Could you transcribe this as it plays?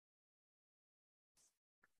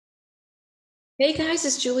Hey guys,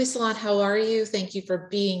 it's Julie Salon. How are you? Thank you for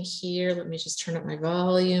being here. Let me just turn up my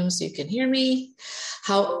volume so you can hear me.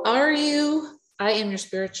 How are you? I am your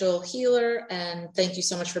spiritual healer, and thank you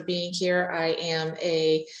so much for being here. I am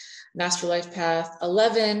a Master Life Path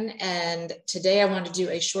 11, and today I want to do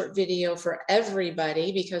a short video for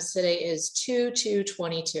everybody because today is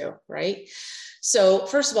 2/2/22, right? So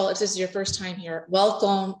first of all, if this is your first time here,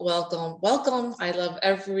 welcome, welcome, welcome. I love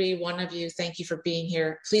every one of you. Thank you for being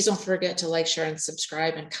here. Please don't forget to like, share, and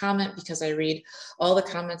subscribe and comment because I read all the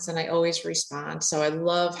comments and I always respond. So I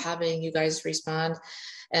love having you guys respond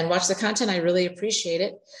and watch the content. I really appreciate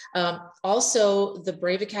it. Also, the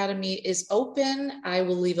Brave Academy is open. I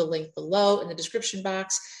will leave a link below in the description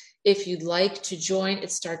box. If you'd like to join,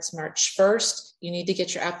 it starts March 1st. You need to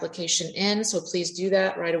get your application in, so please do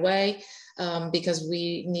that right away. Because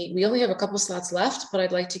we only have a couple slots left, but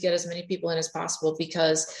I'd like to get as many people in as possible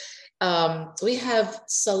because we have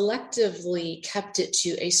selectively kept it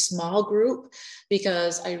to a small group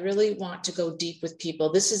because I really want to go deep with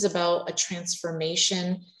people. This is about a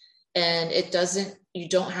transformation, and you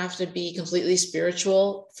don't have to be completely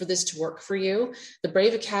spiritual for this to work for you. The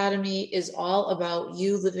Brave Academy is all about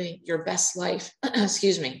you living your best life.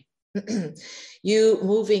 Excuse me. You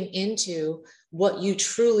moving into what you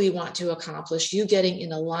truly want to accomplish, you getting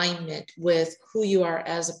in alignment with who you are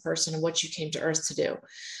as a person and what you came to earth to do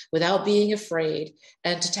without being afraid,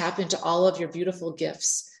 and to tap into all of your beautiful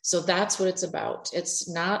gifts. So that's what it's about. It's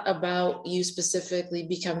not about you specifically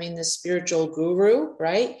becoming the spiritual guru,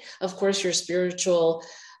 right? Of course, your spiritual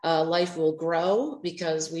life will grow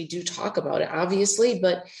because we do talk about it, obviously,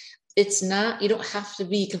 but it's not, you don't have to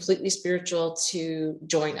be completely spiritual to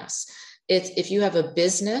join us. If you have a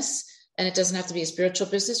business, and it doesn't have to be a spiritual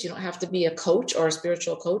business, you don't have to be a coach or a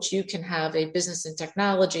spiritual coach. You can have a business in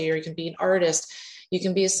technology, or you can be an artist. You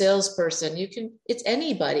can be a salesperson. It's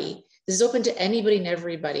anybody. This is open to anybody and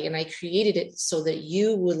everybody. And I created it so that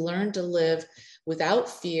you would learn to live without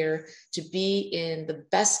fear, to be in the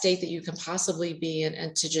best state that you can possibly be in,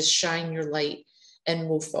 and to just shine your light and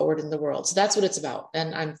move forward in the world. So that's what it's about.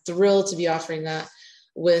 And I'm thrilled to be offering that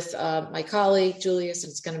with my colleague, Julius,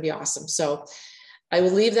 and it's going to be awesome. So I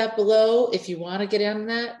will leave that below. If you want to get on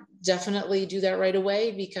that, definitely do that right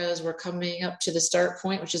away because we're coming up to the start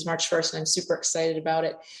point, which is March 1st, and I'm super excited about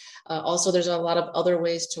it. Also, there's a lot of other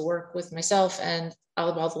ways to work with myself, and I'll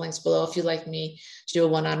have all the links below. If you'd like me to do a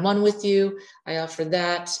one-on-one with you, I offer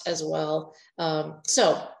that as well.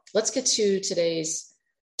 So let's get to today's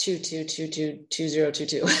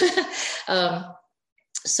 2/2/22/2022.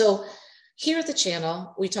 So here at the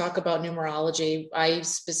channel, we talk about numerology. I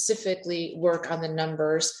specifically work on the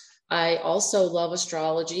numbers. I also love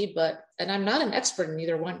astrology, and I'm not an expert in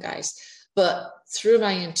either one, guys, but through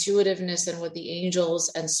my intuitiveness and what the angels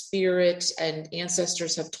and spirit and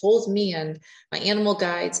ancestors have told me and my animal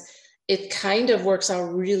guides, it kind of works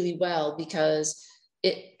out really well because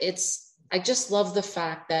I just love the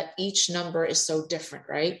fact that each number is so different,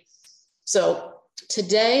 right? So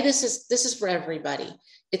today, this is for everybody.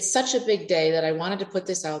 It's such a big day that I wanted to put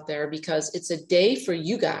this out there because it's a day for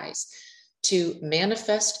you guys to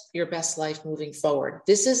manifest your best life moving forward.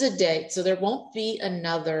 This is a day, so there won't be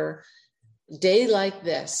another day like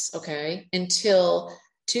this, okay, until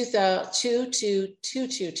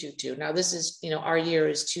 2022. Now this is, our year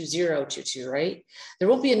is 2022, right? There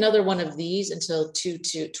won't be another one of these until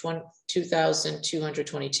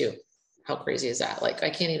 2222. How crazy is that? Like, I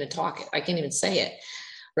can't even talk it. I can't even say it,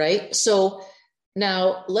 right? So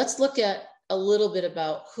now let's look at a little bit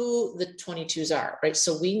about who the 22s are, right?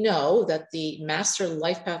 So we know that the master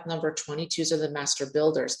life path number 22s are the master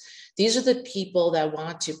builders. These are the people that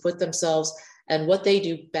want to put themselves and what they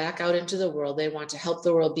do back out into the world. They want to help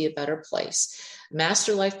the world be a better place.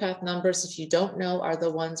 Master life path numbers, if you don't know, are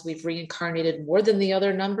the ones we've reincarnated more than the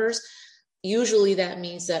other numbers. Usually that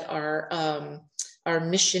means that our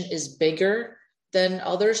mission is bigger than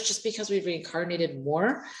others just because we've reincarnated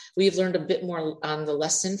more. We've learned a bit more on the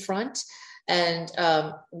lesson front. And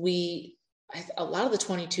a lot of the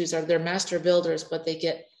 22s they're master builders, but they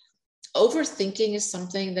get overthinking is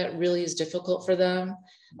something that really is difficult for them.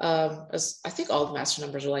 As I think all the master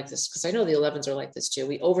numbers are like this, because I know the 11s are like this too.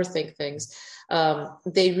 We overthink things.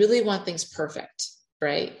 They really want things perfect,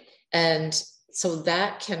 right? And so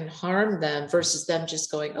that can harm them versus them just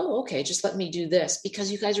going, oh, okay, just let me do this, because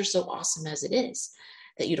you guys are so awesome as it is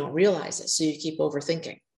that you don't realize it. So you keep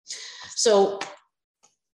overthinking. So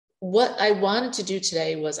what I wanted to do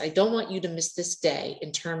today was, I don't want you to miss this day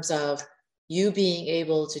in terms of you being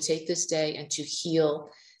able to take this day and to heal,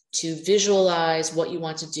 to visualize what you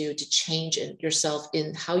want to do, to change yourself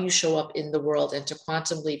in how you show up in the world, and to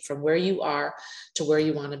quantum leap from where you are to where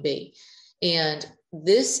you want to be. And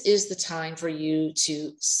this is the time for you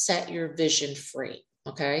to set your vision free.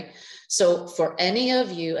 Okay. So for any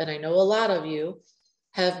of you, and I know a lot of you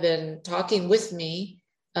have been talking with me,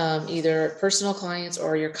 either personal clients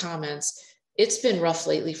or your comments, it's been rough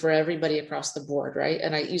lately for everybody across the board, right?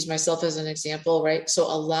 And I use myself as an example, right? So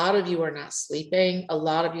a lot of you are not sleeping. A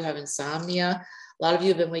lot of you have insomnia. A lot of you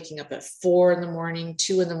have been waking up at 4 in the morning,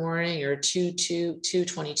 2 in the morning, or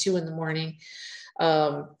 2:22 in the morning.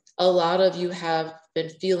 A lot of you have been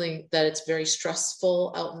feeling that it's very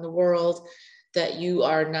stressful out in the world, that you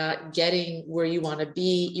are not getting where you want to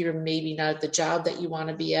be. You're maybe not at the job that you want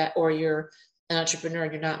to be at, or you're an entrepreneur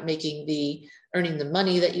and you're not earning the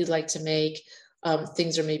money that you'd like to make.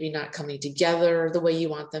 Things are maybe not coming together the way you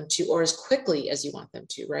want them to, or as quickly as you want them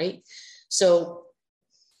to, right? So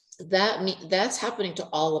that's happening to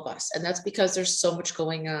all of us. And that's because there's so much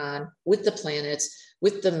going on with the planets,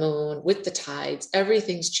 with the moon, with the tides.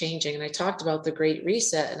 Everything's changing. And I talked about the Great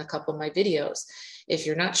Reset in a couple of my videos. If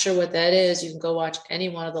you're not sure what that is, you can go watch any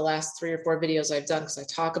one of the last 3 or 4 videos I've done, because I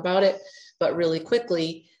talk about it. But really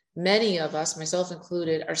quickly, many of us, myself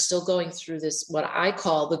included, are still going through this, what I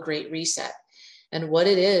call the Great Reset. And what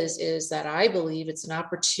it is that I believe it's an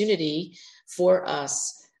opportunity for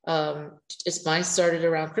us. Mine started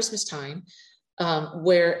around Christmas time,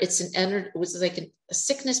 where it was like a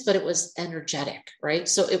sickness, but it was energetic, right?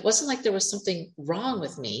 So it wasn't like there was something wrong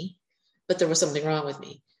with me, but there was something wrong with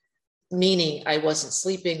me. Meaning I wasn't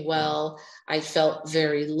sleeping well. I felt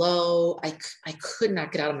very low. I could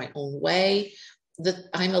not get out of my own way.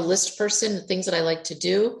 I'm a list person. The things that I like to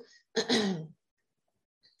do,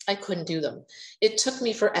 I couldn't do them. It took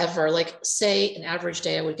me forever. Like, say an average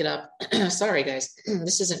day I would get up. Sorry, guys,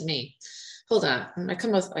 this isn't me. Hold on. I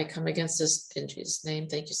come against this in Jesus' name.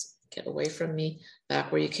 Thank you. Get away from me.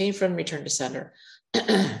 Back where you came from. Return to sender.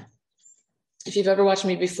 If you've ever watched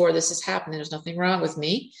me before, this is happening. There's nothing wrong with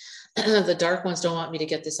me. The dark ones don't want me to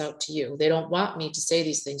get this out to you. They don't want me to say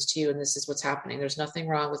these things to you. And this is what's happening. There's nothing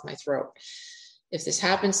wrong with my throat. If this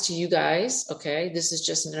happens to you guys, okay, this is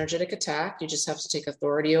just an energetic attack. You just have to take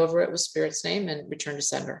authority over it with Spirit's name and return to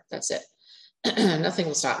sender. That's it. Nothing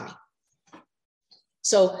will stop me.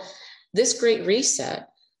 So this Great Reset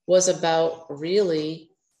was about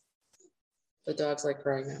really, the dog's like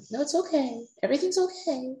crying now. No, it's okay. Everything's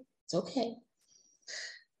okay. It's okay.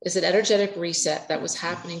 It's an energetic reset that was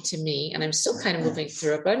happening to me, and I'm still kind of moving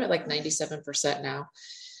through it, but I'm at like 97% now.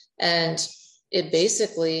 And it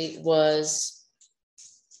basically was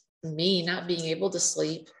me not being able to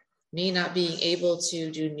sleep, me not being able to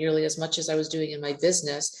do nearly as much as I was doing in my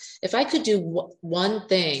business. If I could do one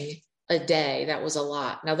thing a day, that was a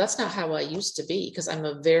lot. Now, that's not how I used to be, because I'm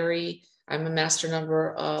a master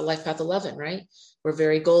number, life path 11, right? We're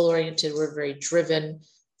very goal oriented. We're very driven.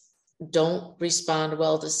 Don't respond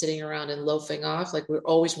well to sitting around and loafing off. Like, we're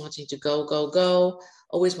always wanting to go, go, go,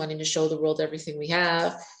 always wanting to show the world everything we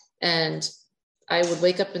have. And I would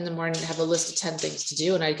wake up in the morning and have a list of 10 things to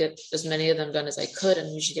do, and I'd get as many of them done as I could,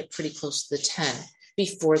 and usually get pretty close to the 10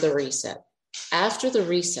 before the reset. After the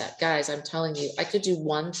reset, guys, I'm telling you, I could do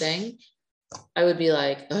one thing. I would be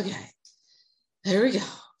like, okay, there we go.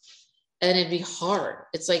 And it'd be hard.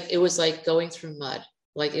 It was like going through mud.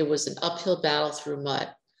 Like, it was an uphill battle through mud.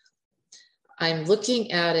 I'm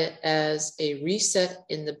looking at it as a reset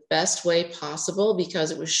in the best way possible,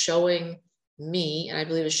 because it was showing me, and I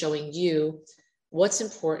believe it's showing you, what's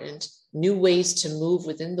important, new ways to move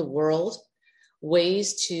within the world,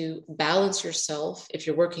 ways to balance yourself if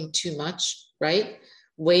you're working too much, right?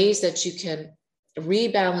 Ways that you can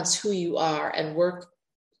rebalance who you are and work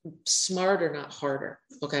smarter, not harder,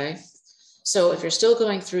 okay? So if you're still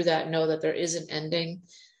going through that, know that there is an ending.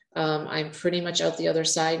 I'm pretty much out the other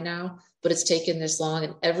side now, but it's taken this long.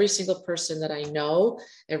 And every single person that I know,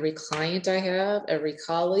 every client I have, every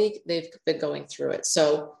colleague, they've been going through it.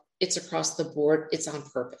 So it's across the board. It's on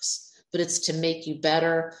purpose, but it's to make you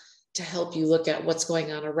better, to help you look at what's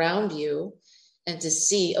going on around you and to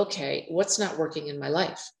see, okay, what's not working in my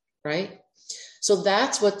life, right? So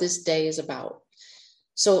that's what this day is about.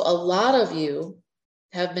 So a lot of you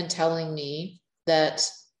have been telling me that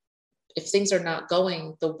if things are not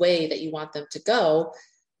going the way that you want them to go,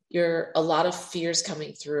 a lot of fears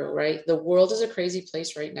coming through, right? The world is a crazy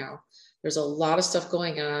place right now. There's a lot of stuff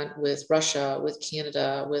going on with Russia, with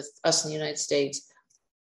Canada, with us in the United States.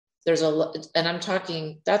 And I'm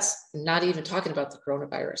talking, that's not even talking about the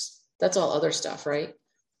coronavirus. That's all other stuff, right?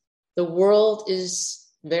 The world is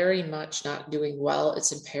very much not doing well.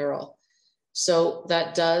 It's in peril. So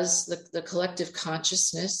that does, the collective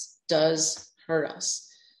consciousness does hurt us.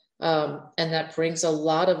 And that brings a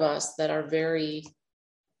lot of us that are very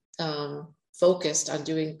focused on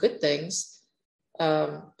doing good things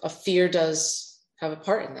a fear does have a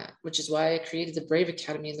part in that, which is why I created the Brave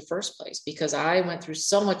Academy in the first place, because I went through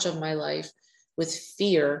so much of my life with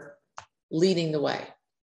fear leading the way.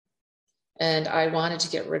 And I wanted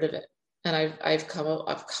to get rid of it. And I've come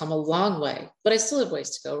a long way, but I still have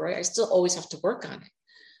ways to go, right? I still always have to work on it.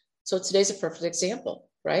 So today's a perfect example,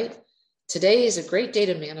 right? Today is a great day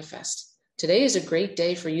to manifest. Today is a great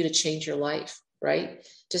day for you to change your life, right?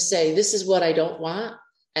 To say, this is what I don't want,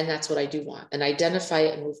 and that's what I do want, and identify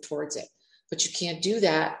it and move towards it. But you can't do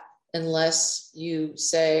that unless you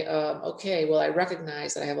say, okay, well, I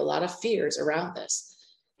recognize that I have a lot of fears around this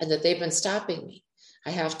and that they've been stopping me.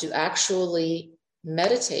 I have to actually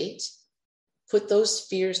meditate, put those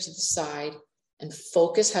fears to the side, and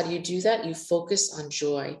focus. How do you do that? You focus on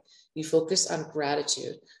joy. You focus on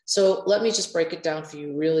gratitude. So let me just break it down for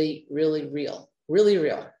you really, really real.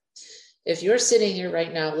 If you're sitting here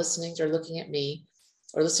right now listening or looking at me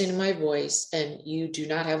or listening to my voice and you do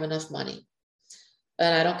not have enough money,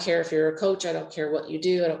 and I don't care if you're a coach, I don't care what you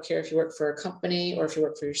do, I don't care if you work for a company or if you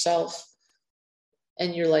work for yourself,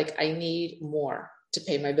 and you're like, I need more to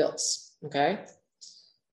pay my bills, okay?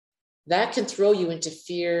 That can throw you into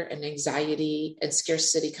fear and anxiety and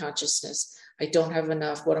scarcity consciousness. I don't have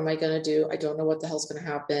enough. What am I going to do? I don't know what the hell's going to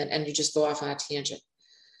happen. And you just go off on a tangent.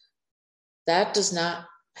 That does not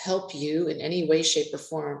help you in any way, shape, or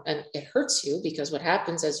form. And it hurts you because what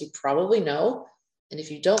happens, as you probably know, and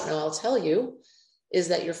if you don't know, I'll tell you, is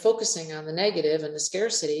that you're focusing on the negative and the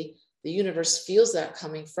scarcity. The universe feels that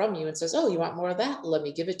coming from you and says, oh, you want more of that? Let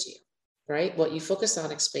me give it to you, right? What you focus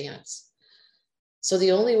on expands. So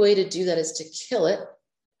the only way to do that is to kill it.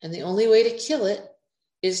 And the only way to kill it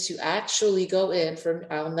is to actually go in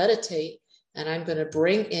I'll meditate, and I'm going to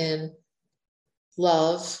bring in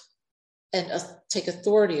love and take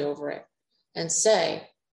authority over it and say,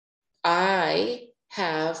 I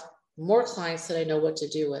have more clients than I know what to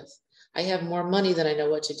do with. I have more money than I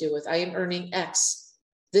know what to do with. I am earning X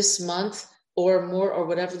this month or more, or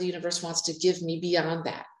whatever the universe wants to give me beyond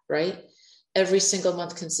that, right? Every single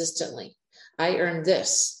month consistently. I earn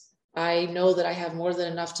this. I know that I have more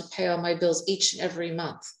than enough to pay all my bills each and every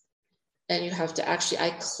month. And you have to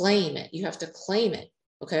I claim it. You have to claim it.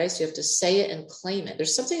 Okay. So you have to say it and claim it.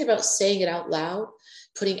 There's something about saying it out loud,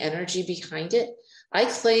 putting energy behind it. I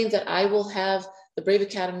claim that I will have the Brave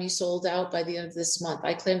Academy sold out by the end of this month.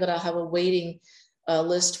 I claim that I'll have a waiting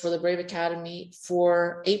list for the Brave Academy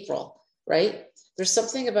for April, right? There's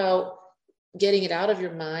something about getting it out of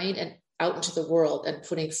your mind and out into the world and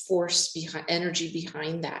putting force behind, energy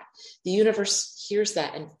behind that. The universe hears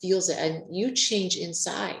that and feels it, and you change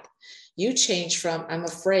inside. You change from, I'm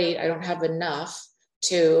afraid I don't have enough,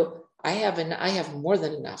 to I have more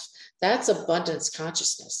than enough. That's abundance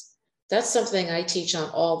consciousness. That's something I teach on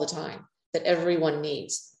all the time, that everyone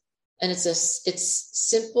needs. And it's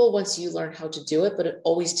simple once you learn how to do it, but it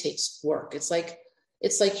always takes work. It's like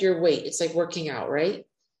your weight. It's like working out, right?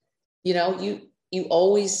 You know, you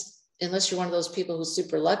always, unless you're one of those people who's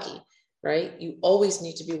super lucky, right? You always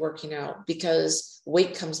need to be working out because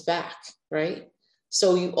weight comes back, right?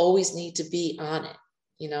 So you always need to be on it,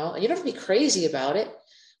 you know, and you don't have to be crazy about it,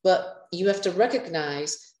 but you have to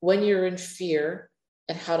recognize when you're in fear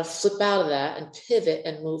and how to flip out of that and pivot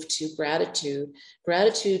and move to gratitude.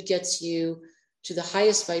 Gratitude gets you to the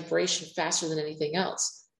highest vibration faster than anything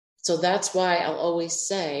else. So that's why I'll always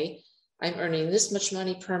say, I'm earning this much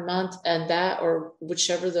money per month, and that, or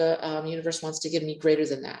whichever the universe wants to give me, greater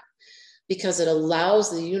than that, because it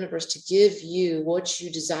allows the universe to give you what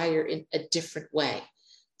you desire in a different way,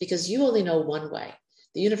 because you only know one way.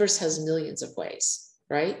 The universe has millions of ways,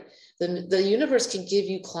 right? The universe can give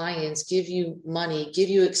you clients, give you money, give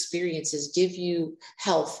you experiences, give you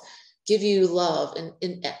health, give you love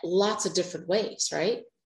in lots of different ways, right?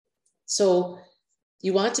 So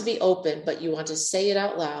you want to be open, but you want to say it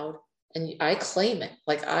out loud. And I claim it.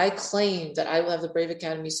 Like, I claim that I will have the Brave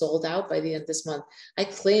Academy sold out by the end of this month. I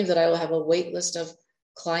claim that I will have a wait list of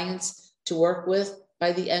clients to work with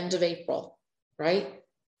by the end of April, right?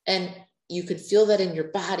 And you can feel that in your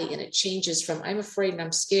body, and it changes from I'm afraid and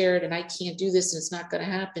I'm scared and I can't do this and it's not going to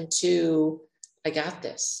happen to I got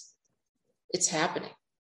this. It's happening.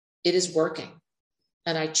 It is working.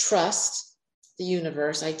 And I trust the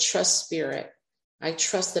universe. I trust spirit. I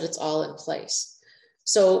trust that it's all in place.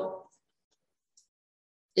 So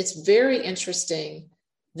it's very interesting.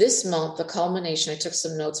 This month, the culmination, I took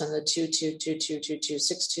some notes on the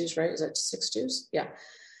 6 twos, right? Is that 6 twos? Yeah.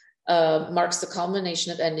 Marks the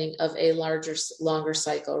culmination of ending of a longer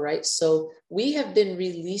cycle, right? So we have been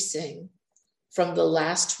releasing from the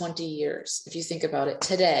last 20 years, if you think about it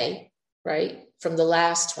today, right? From the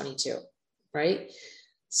last 22, right?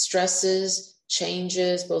 Stresses,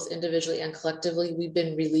 changes, both individually and collectively, we've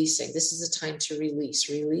been releasing. This is a time to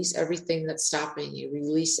release everything that's stopping you,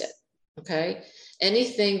 release it. Okay.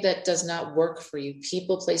 Anything that does not work for you,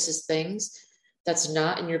 people, places, things, that's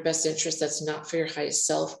not in your best interest, that's not for your highest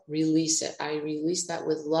self, release it. I release that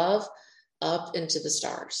with love up into the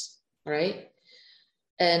stars, right?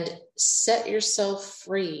 And set yourself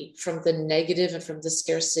free from the negative and from the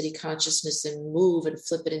scarcity consciousness and move and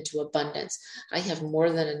flip it into abundance. I have more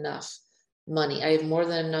than enough money. I have more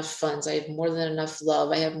than enough funds. I have more than enough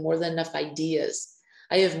love. I have more than enough ideas.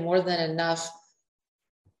 I have more than enough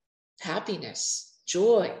happiness,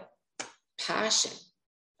 joy, passion.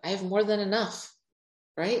 I have more than enough,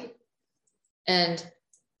 right? And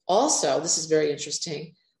also, this is very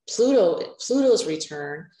interesting, Pluto's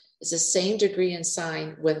return is the same degree and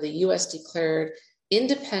sign when the US declared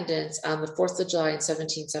independence on the 4th of July in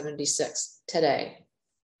 1776. Today,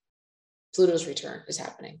 Pluto's return is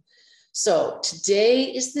happening. So today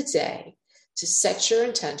is the day to set your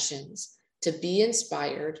intentions, to be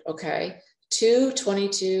inspired, okay?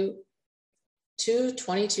 2022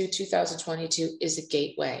 is a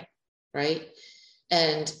gateway, right?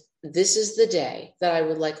 And this is the day that I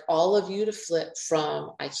would like all of you to flip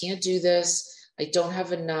from, I can't do this, I don't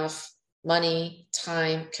have enough money,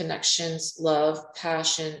 time, connections, love,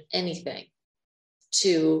 passion, anything,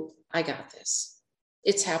 to, I got this.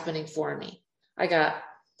 It's happening for me. I got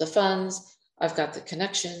the funds, I've got the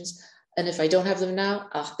connections, and if I don't have them now,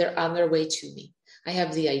 they're on their way to me. I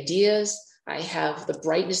have the ideas, I have the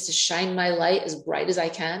brightness to shine my light as bright as I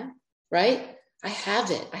can, right? I have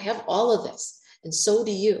it. I have all of this. And so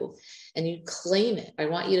do you. And you claim it. I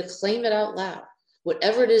want you to claim it out loud.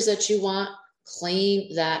 Whatever it is that you want,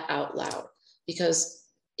 claim that out loud, because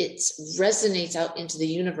it resonates out into the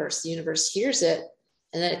universe. The universe hears it,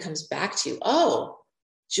 and then it comes back to you. Oh,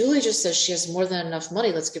 Julie just says she has more than enough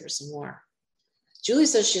money. Let's give her some more. Julie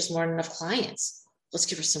says she has more than enough clients. Let's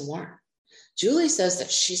give her some more. Julie says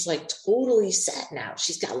that she's like totally set now.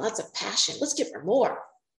 She's got lots of passion. Let's give her more.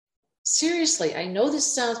 Seriously, I know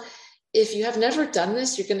this sounds, if you have never done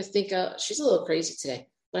this, you're going to think, she's a little crazy today.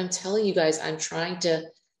 But I'm telling you guys, I'm trying to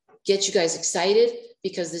get you guys excited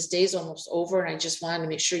because this day is almost over. And I just wanted to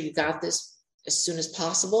make sure you got this as soon as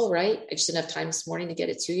possible, right? I just didn't have time this morning to get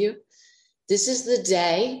it to you. This is the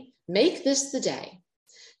day, make this the day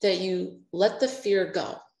that you let the fear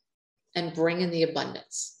go and bring in the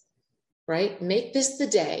abundance, right? Make this the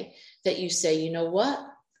day that you say, you know what?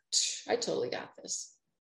 I totally got this,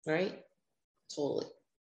 right? Totally.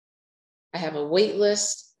 I have a wait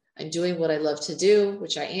list. I'm doing what I love to do,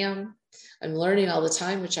 which I am. I'm learning all the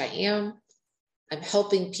time, which I am. I'm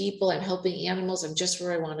helping people. I'm helping animals. I'm just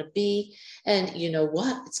where I want to be. And you know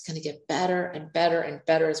what? It's going to get better and better and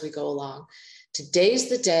better as we go along. Today's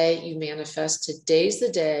the day you manifest. Today's the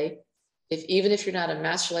day. Even if you're not a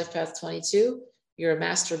Master Life Path 22, you're a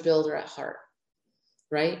master builder at heart,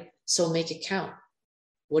 right? So make it count.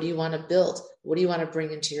 What do you want to build? What do you want to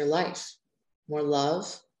bring into your life? More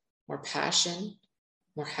love, more passion,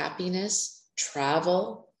 more happiness,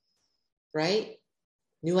 travel, right?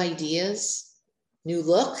 New ideas, new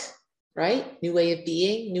look, right? New way of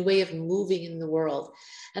being, new way of moving in the world.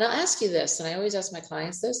 And I'll ask you this, and I always ask my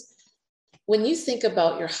clients this. When you think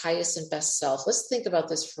about your highest and best self, let's think about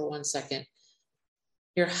this for 1 second.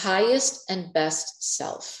 Your highest and best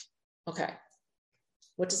self. Okay.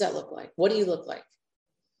 What does that look like? What do you look like?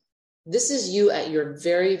 This is you at your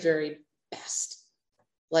very, very best,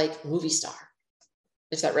 like movie star,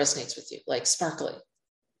 if that resonates with you, like sparkly,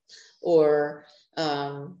 or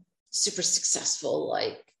super successful,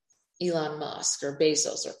 like Elon Musk or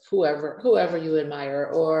Bezos or whoever you admire,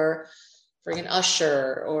 or friggin'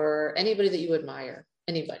 Usher, or anybody that you admire,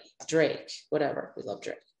 anybody, Drake, whatever. We love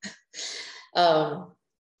Drake.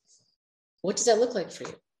 What does that look like for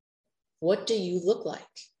you? What do you look like?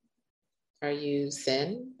 Are you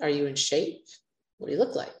thin? Are you in shape? What do you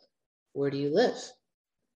look like? Where do you live?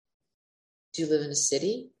 Do you live in a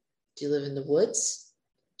city? Do you live in the woods?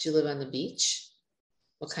 Do you live on the beach?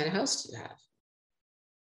 What kind of house do you have?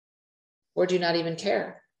 Or do you not even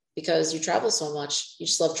care because you travel so much, you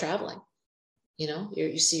just love traveling? You know,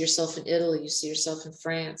 you see yourself in Italy, you see yourself in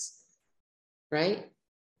France, right?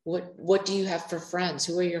 What do you have for friends?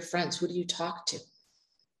 Who are your friends? Who do you talk to?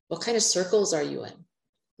 What kind of circles are you in?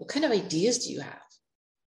 What kind of ideas do you have,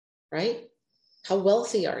 right? How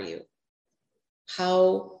wealthy are you?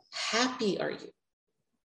 How happy are you,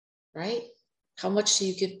 right? How much do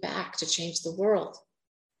you give back to change the world?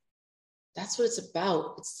 That's what it's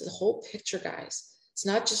about. It's the whole picture, guys. It's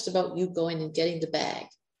not just about you going and getting the bag.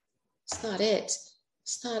 It's not it.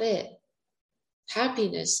 It's not it.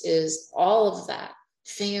 Happiness is all of that.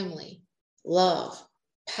 Family, love,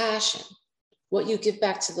 passion, what you give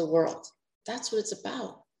back to the world. That's what it's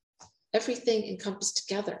about. Everything encompassed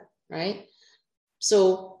together, right?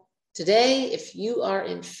 So today, if you are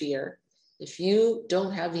in fear, if you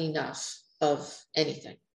don't have enough of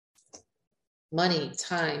anything, money,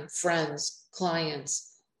 time, friends,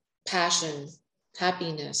 clients, passion,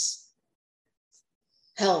 happiness,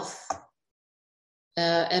 health,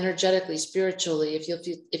 energetically, spiritually, if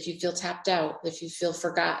you feel tapped out, if you feel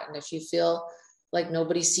forgotten, if you feel like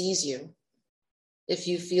nobody sees you, if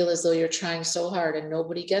you feel as though you're trying so hard and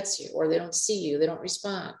nobody gets you, or they don't see you, they don't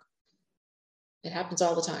respond. It happens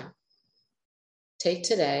all the time. Take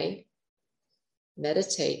today,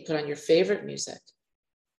 meditate, put on your favorite music,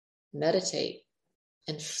 meditate,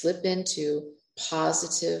 and flip into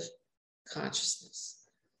positive consciousness.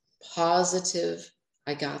 Positive,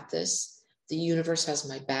 I got this. The universe has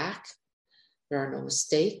my back. There are no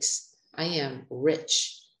mistakes. I am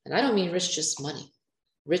rich. And I don't mean rich just money.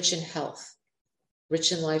 Rich in health,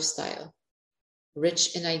 rich in lifestyle,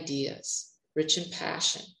 rich in ideas, rich in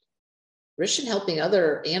passion, rich in helping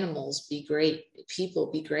other animals be great,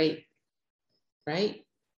 people be great, right?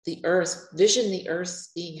 The earth, vision the earth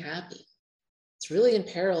being happy. It's really in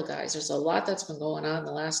peril, guys. There's a lot that's been going on in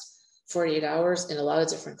the last 48 hours in a lot of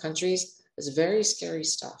different countries. It's very scary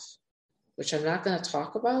stuff, which I'm not going to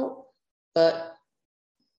talk about, but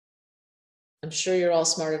I'm sure you're all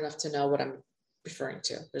smart enough to know what I'm referring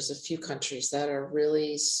to. There's a few countries that are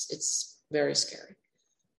really, it's very scary,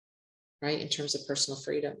 right? In terms of personal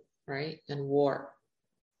freedom, right? And war.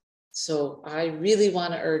 So I really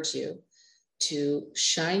want to urge you to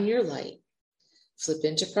shine your light, flip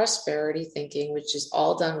into prosperity thinking, which is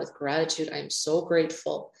all done with gratitude. I'm so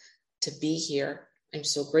grateful to be here. I'm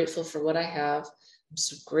so grateful for what I have. I'm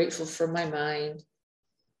so grateful for my mind.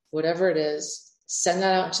 Whatever it is, send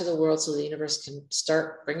that out into the world so the universe can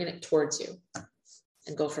start bringing it towards you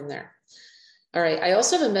and go from there. All right. I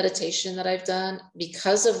also have a meditation that I've done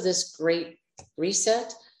because of this great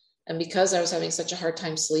reset. And because I was having such a hard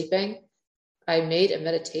time sleeping, I made a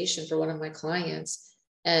meditation for one of my clients,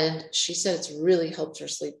 and she said it's really helped her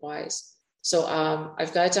sleep wise. So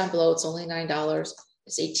I've got it down below. It's only $9.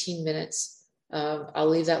 It's 18 minutes. I'll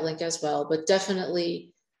leave that link as well. But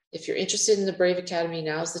definitely, if you're interested in the Brave Academy,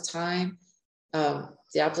 now's the time.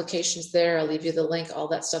 The application's there. I'll leave you the link. All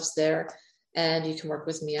that stuff's there. And you can work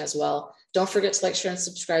with me as well. Don't forget to like, share, and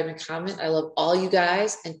subscribe and comment. I love all you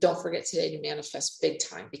guys. And don't forget today to manifest big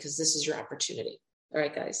time, because this is your opportunity. All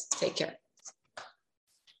right, guys, take care.